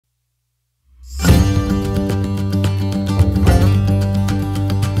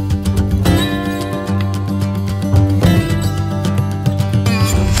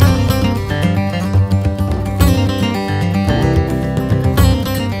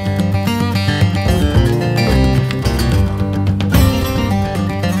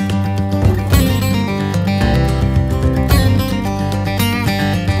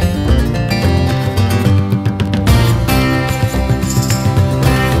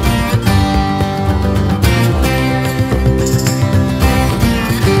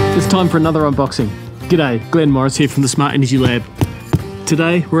time for another unboxing. G'day, Glenn Morris here from the Smart Energy Lab.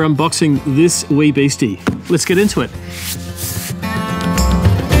 Today we're unboxing this wee beastie. Let's get into it.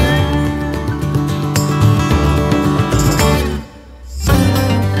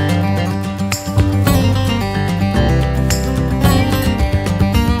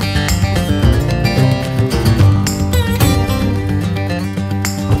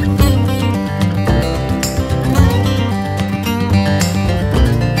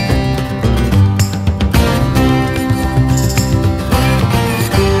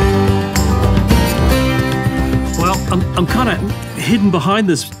 I'm kind of hidden behind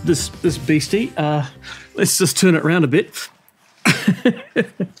this beastie. Let's just turn it around a bit.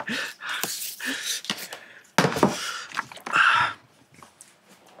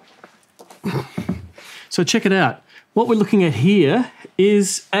 So check it out. What we're looking at here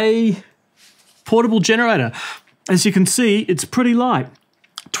is a portable generator. As you can see, it's pretty light,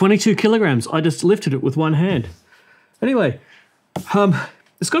 22 kilograms. I just lifted it with one hand. Anyway,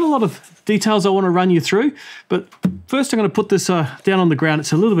 it's got a lot of details I want to run you through, but first I'm going to put this down on the ground.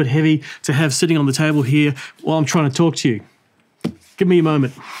 It's a little bit heavy to have sitting on the table here while I'm trying to talk to you. Give me a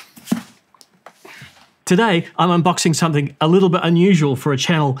moment. Today, I'm unboxing something a little bit unusual for a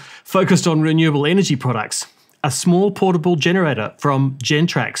channel focused on renewable energy products, a small portable generator from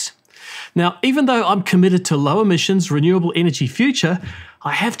Gentrax. Now, even though I'm committed to low emissions, renewable energy future,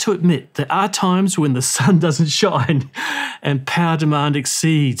 I have to admit there are times when the sun doesn't shine and power demand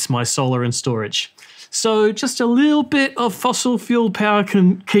exceeds my solar and storage. So just a little bit of fossil fuel power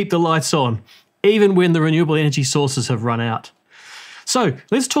can keep the lights on, even when the renewable energy sources have run out. So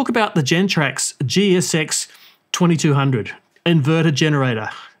let's talk about the Gentrax GSX-2200 inverter generator.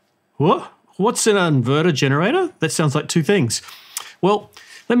 What? What's an inverter generator? That sounds like two things. Well,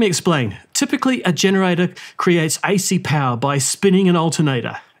 let me explain. Typically, a generator creates AC power by spinning an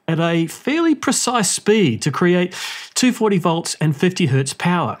alternator at a fairly precise speed to create 240 volts and 50 hertz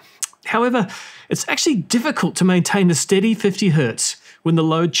power. However, it's actually difficult to maintain a steady 50 hertz when the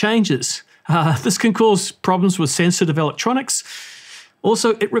load changes. This can cause problems with sensitive electronics.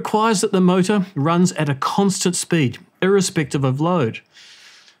 Also, it requires that the motor runs at a constant speed, irrespective of load.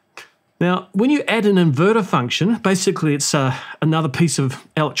 Now, when you add an inverter function, basically it's another piece of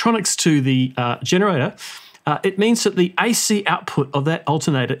electronics to the generator, it means that the AC output of that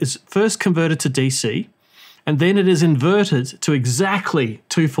alternator is first converted to DC, and then it is inverted to exactly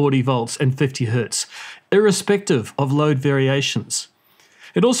 240 volts and 50 hertz, irrespective of load variations.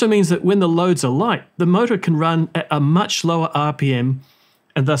 It also means that when the loads are light, the motor can run at a much lower RPM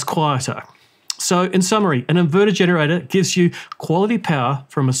and thus quieter. So in summary, an inverter generator gives you quality power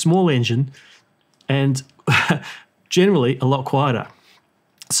from a small engine and generally a lot quieter.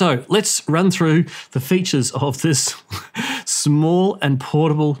 So let's run through the features of this small and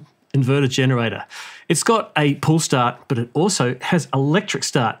portable inverter generator. It's got a pull start, but it also has electric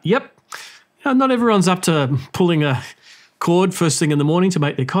start. Yep, not everyone's up to pulling a cord first thing in the morning to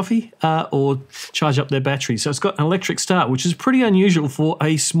make their coffee or charge up their battery. So it's got an electric start, which is pretty unusual for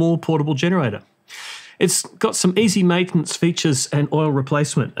a small portable generator. It's got some easy maintenance features and oil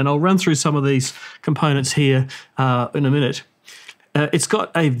replacement, and I'll run through some of these components here in a minute. It's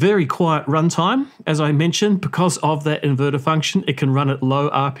got a very quiet runtime. As I mentioned, because of that inverter function, it can run at low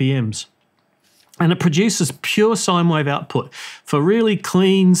RPMs. And it produces pure sine wave output for really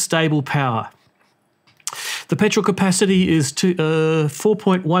clean, stable power. The petrol capacity is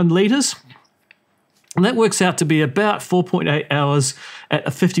 4.1 litres, and that works out to be about 4.8 hours at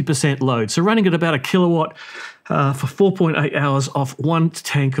a 50% load. So running at about a kilowatt for 4.8 hours off one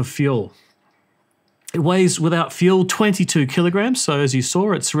tank of fuel. It weighs, without fuel, 22 kilograms. So as you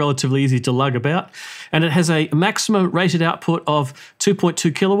saw, it's relatively easy to lug about. And it has a maximum rated output of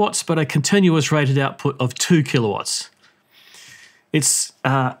 2.2 kilowatts, but a continuous rated output of 2 kilowatts. Its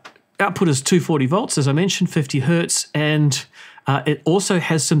output is 240 volts, as I mentioned, 50 hertz, and it also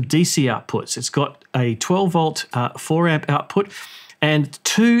has some DC outputs. It's got a 12 volt 4 amp output and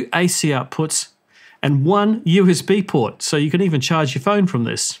 2 AC outputs and 1 USB port, so you can even charge your phone from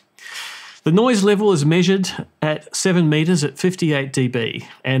this. The noise level is measured at 7 meters at 58 dB,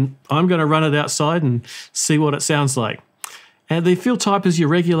 and I'm going to run it outside and see what it sounds like. And the fuel type is your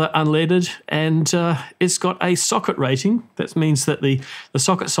regular unleaded, and it's got a socket rating. That means that the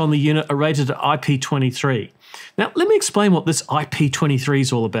sockets on the unit are rated at IP23. Now, let me explain what this IP23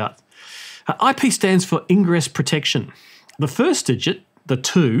 is all about. IP stands for ingress protection. The first digit, the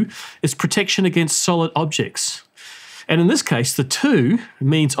 2, is protection against solid objects. And in this case, the 2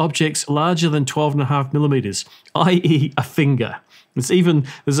 means objects larger than 12.5 millimeters, i.e. a finger.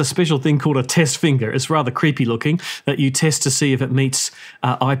 There's a special thing called a test finger. It's rather creepy looking, that you test to see if it meets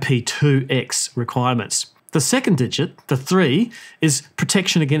IP2X requirements. The second digit, the 3, is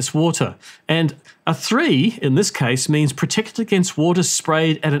protection against water. And a 3, in this case, means protected against water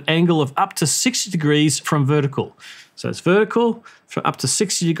sprayed at an angle of up to 60 degrees from vertical. So it's vertical for up to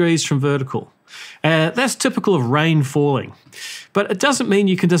 60 degrees from vertical. That's typical of rain falling. But it doesn't mean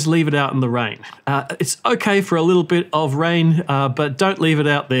you can just leave it out in the rain. It's okay for a little bit of rain, but don't leave it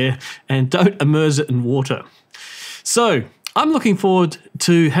out there and don't immerse it in water. So I'm looking forward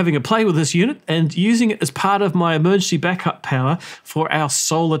to having a play with this unit and using it as part of my emergency backup power for our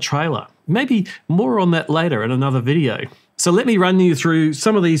solar trailer. Maybe more on that later in another video. So let me run you through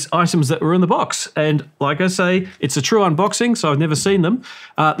some of these items that were in the box. And like I say, it's a true unboxing, so I've never seen them.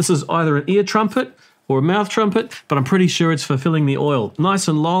 This is either an ear trumpet or a mouth trumpet, but I'm pretty sure it's for filling the oil. Nice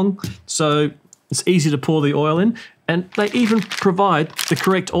and long, so it's easy to pour the oil in. And they even provide the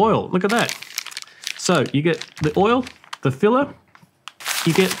correct oil. Look at that. So you get the oil, the filler,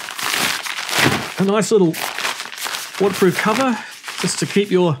 you get a nice little waterproof cover just to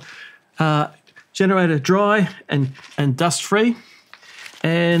keep your generator dry and dust free.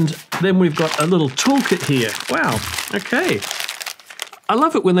 And then we've got a little toolkit here. Wow, okay. I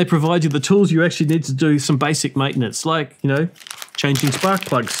love it when they provide you the tools you actually need to do some basic maintenance, like, you know, changing spark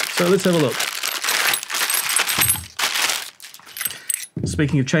plugs. So let's have a look.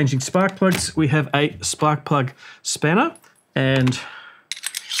 Speaking of changing spark plugs, we have a spark plug spanner, and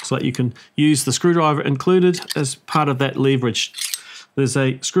so that you can use the screwdriver included as part of that leverage. There's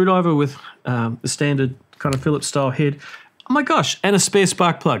a screwdriver with the standard kind of Phillips style head. Oh my gosh, and a spare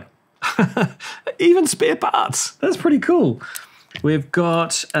spark plug. Even spare parts. That's pretty cool. We've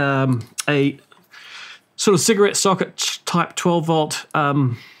got a sort of cigarette socket type 12 volt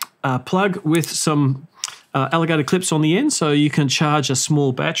plug with some alligator clips on the end, so you can charge a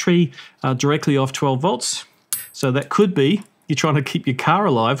small battery directly off 12 volts. So that could be you're trying to keep your car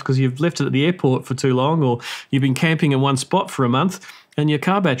alive because you've left it at the airport for too long, or you've been camping in one spot for a month and your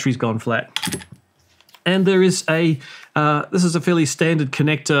car battery's gone flat. And there is this is a fairly standard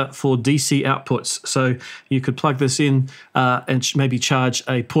connector for DC outputs. So you could plug this in and maybe charge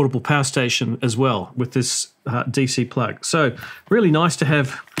a portable power station as well with this DC plug. So really nice to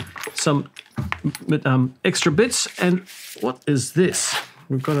have some extra bits. And what is this?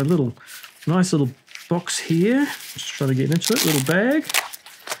 We've got a nice little box here. Just trying to get into it, little bag.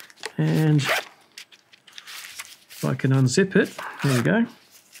 And if I can unzip it, there we go.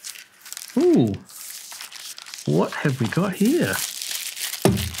 Ooh. What have we got here?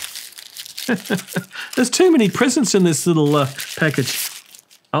 There's too many presents in this little package.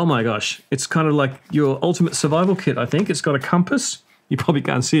 Oh my gosh. It's kind of like your ultimate survival kit, I think. It's got a compass. You probably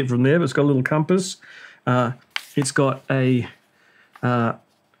can't see it from there, but it's got a little compass. It's got a,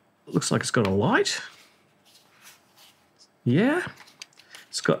 looks like it's got a light. Yeah.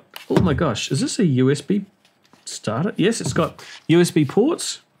 It's got, oh my gosh, is this a USB starter? Yes, it's got USB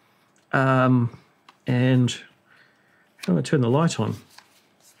ports. And how do I turn the light on?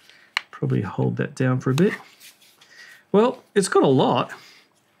 Probably hold that down for a bit. Well, it's got a lot.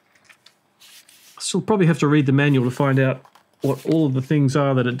 Still probably have to read the manual to find out what all of the things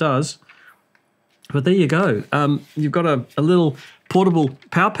are that it does. But there you go. You've got a little portable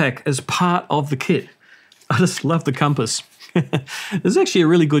power pack as part of the kit. I just love the compass. There's actually a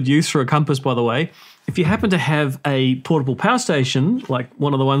really good use for a compass, by the way. If you happen to have a portable power station, like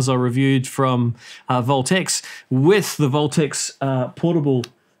one of the ones I reviewed from Voltex, with the Voltex portable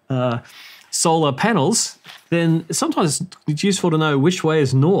solar panels, then sometimes it's useful to know which way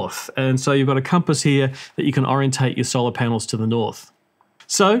is north. And so you've got a compass here that you can orientate your solar panels to the north.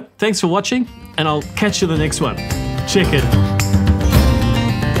 So thanks for watching, and I'll catch you in the next one. Check it.